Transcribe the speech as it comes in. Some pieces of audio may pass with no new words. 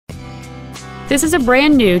This is a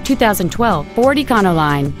brand new 2012 Ford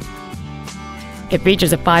ECONOLINE. It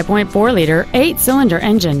features a 5.4-liter 8-cylinder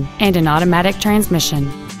engine and an automatic transmission.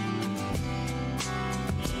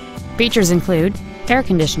 Features include air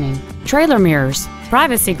conditioning, trailer mirrors,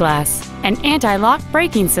 privacy glass, an anti-lock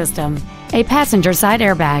braking system, a passenger side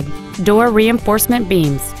airbag, door reinforcement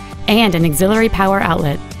beams, and an auxiliary power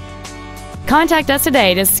outlet. Contact us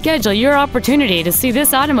today to schedule your opportunity to see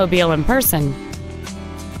this automobile in person.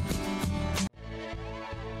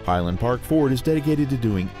 Highland Park Ford is dedicated to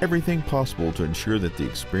doing everything possible to ensure that the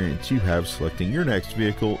experience you have selecting your next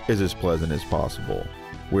vehicle is as pleasant as possible.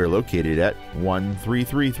 We're located at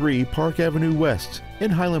 1333 Park Avenue West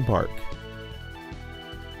in Highland Park.